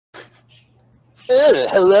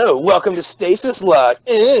Hello, welcome to Stasis Lock.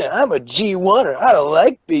 I'm a G1er. I don't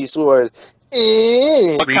like Beast Wars.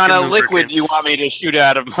 What kind of liquid do you want me to shoot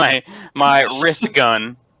out of my wrist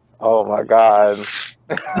gun? Oh my god.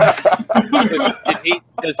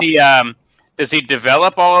 Does he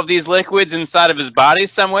develop all of these liquids inside of his body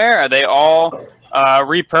somewhere? Are they all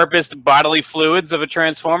repurposed bodily fluids of a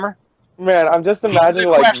transformer? Man, I'm just imagining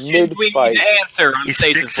like mid-fight. He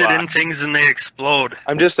sticks it in things and they explode.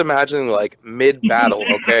 I'm just imagining like mid-battle,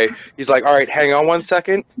 okay? He's like, all right, hang on 1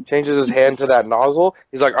 second. Changes his hand to that nozzle.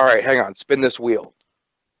 He's like, all right, hang on, spin this wheel.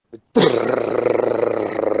 All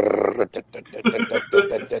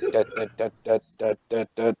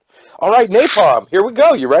right, napalm, here we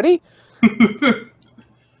go. You ready?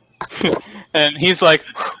 And he's like,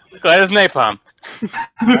 glad it's napalm.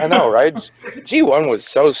 I know, right? G1 was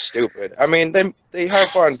so stupid. I mean, they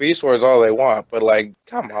harp on Beast Wars all they want, but like,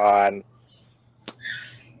 come on.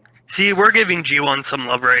 See, we're giving G1 some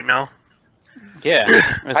love right now. Yeah,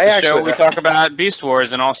 it's the show we talk about Beast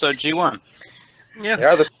Wars and also G1. Yeah. They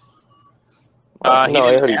are the... he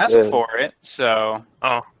didn't ask for it, so...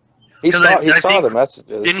 Oh. He saw the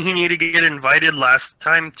messages. Didn't he need to get invited last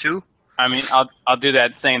time, too? I mean, I'll do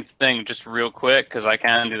that same thing just real quick, because I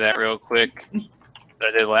can do that real quick that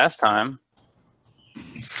I did last time.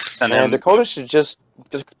 And Dakota should just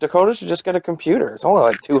get a computer. It's only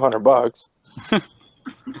like $200.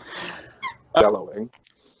 Yellowing.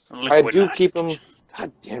 I do keep them.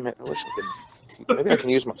 God damn it! I wish I could. Maybe I can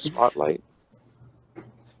use my spotlight.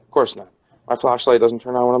 Of course not. My flashlight doesn't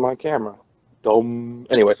turn on my camera. Dumb.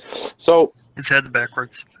 Anyway, so his head's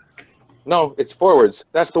backwards. No, it's forwards.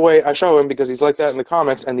 That's the way I show him because he's like that in the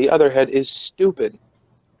comics, and the other head is stupid.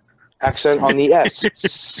 Accent on the S.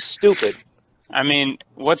 Stupid. I mean,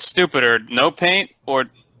 what's stupider, no paint or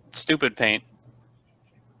stupid paint?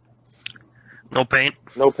 No paint.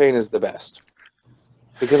 No paint is the best.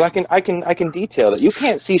 Because I can detail it. You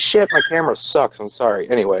can't see shit. My camera sucks. I'm sorry.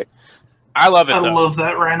 Anyway, I love it. I love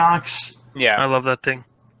that Rhinox. Yeah, I love that thing.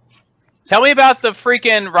 Tell me about the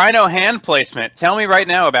freaking Rhino hand placement. Tell me right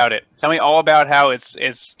now about it. Tell me all about how it's.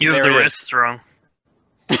 You have the wrists wrong.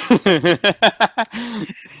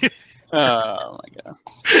 Oh my god.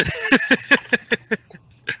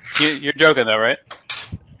 You're joking though, right?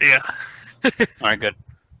 Yeah. All right, good.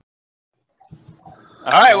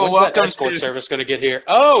 All right, well, when's welcome that escort service going to get here?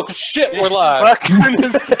 Oh shit, we're live. Welcome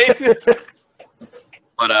to Stasis.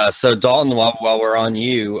 But so Dalton, while we're on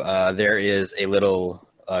you, there is a little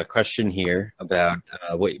question here about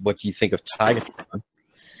what do you think of Tigatron?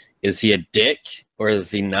 Is he a dick or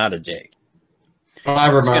is he not a dick? I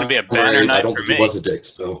remember. It's going to be a banner night I don't for think me. he was a dick.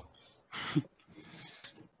 So,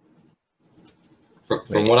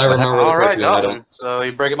 from what I remember, All right, correctly, I Dalton. don't. So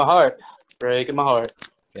you're breaking my heart. Breaking my heart.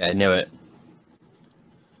 Yeah, I knew it.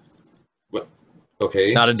 What?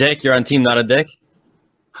 Okay. Not a dick. You're on team. Not a dick.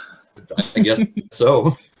 I guess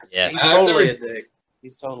so. Yes. He's totally a dick.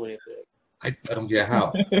 He's totally a dick. I don't get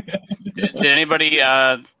how. Did anybody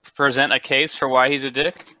present a case for why he's a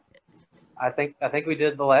dick? I think we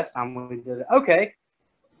did the last time we did it. Okay.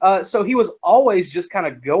 So he was always just kind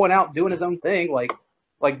of going out doing his own thing. Like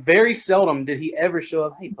very seldom did he ever show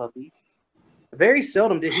up. Hey, puppy. Very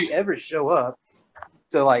seldom did he ever show up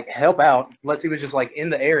to like help out unless he was just like in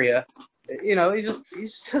the area. You know, he's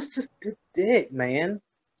just a dick, man.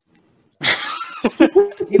 And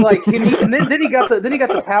then he got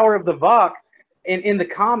the power of the Vok in the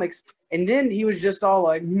comics, and then he was just all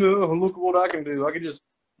like, no, look what I can do. I can just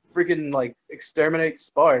freaking like exterminate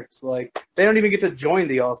Sparks. Like they don't even get to join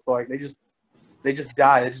the Allspark. They just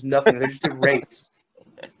die. They're just nothing. They're just erased.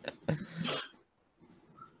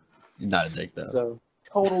 Not a dick though. So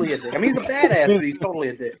totally a dick. I mean, he's a badass, but he's totally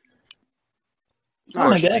a dick. Oh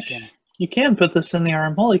my gosh. You can put this in the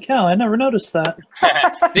arm. Holy cow, I never noticed that.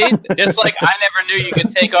 See, just like I never knew you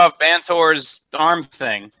could take off Bantor's arm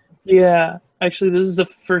thing. Yeah. Actually, this is the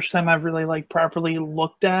first time I've really like properly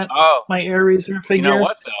looked at my Air Razor figure. You know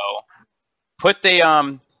what though? Put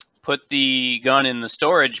the gun in the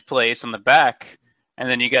storage place on the back, and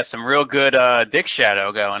then you got some real good dick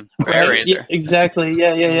shadow going for Air Razor. Yeah, exactly.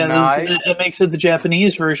 Yeah. Nice. It makes it the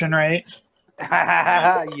Japanese version, right?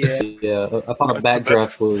 Yeah. Yeah, I thought a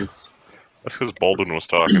backdraft was That's because Baldwin was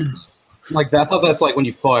talking. like that. I thought that's like when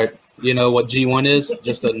you fart. You know what G1 is?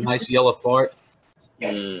 Just a nice yellow fart.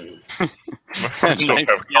 My phones don't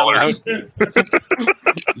have colors.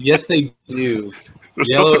 Yes, they do.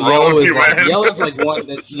 There's something wrong with you, man.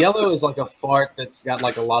 Yellow is like a fart that's got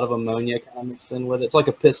like a lot of ammonia kind of mixed in with it. It's like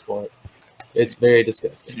a piss fart. It's very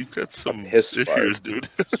disgusting. You got some piss issues, dude.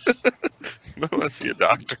 No, let's see a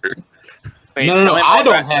doctor. Wait, No, I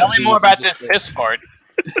don't have Tell me these, more I'm about just this saying. piss fart.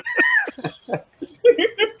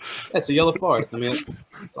 That's a yellow fart. I mean, it's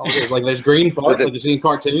all it is. Like there's green farts, like you see in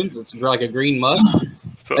cartoons. It's like a green musk.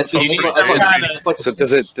 So, That's just, that's like So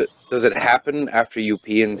does it happen after you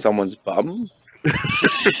pee in someone's bum?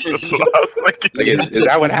 that's what I was thinking. Like, is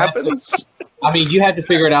that what happens? I mean, you had to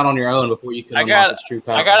figure it out on your own before you can unlock its true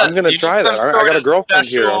power. I'm gonna try that. I got a girlfriend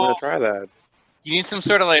here. I'm gonna try that. You need some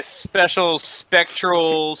sort of like special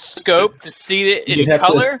spectral scope to see it in You'd have to-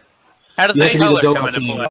 color. How does you that have to do the color come dopamine. into play?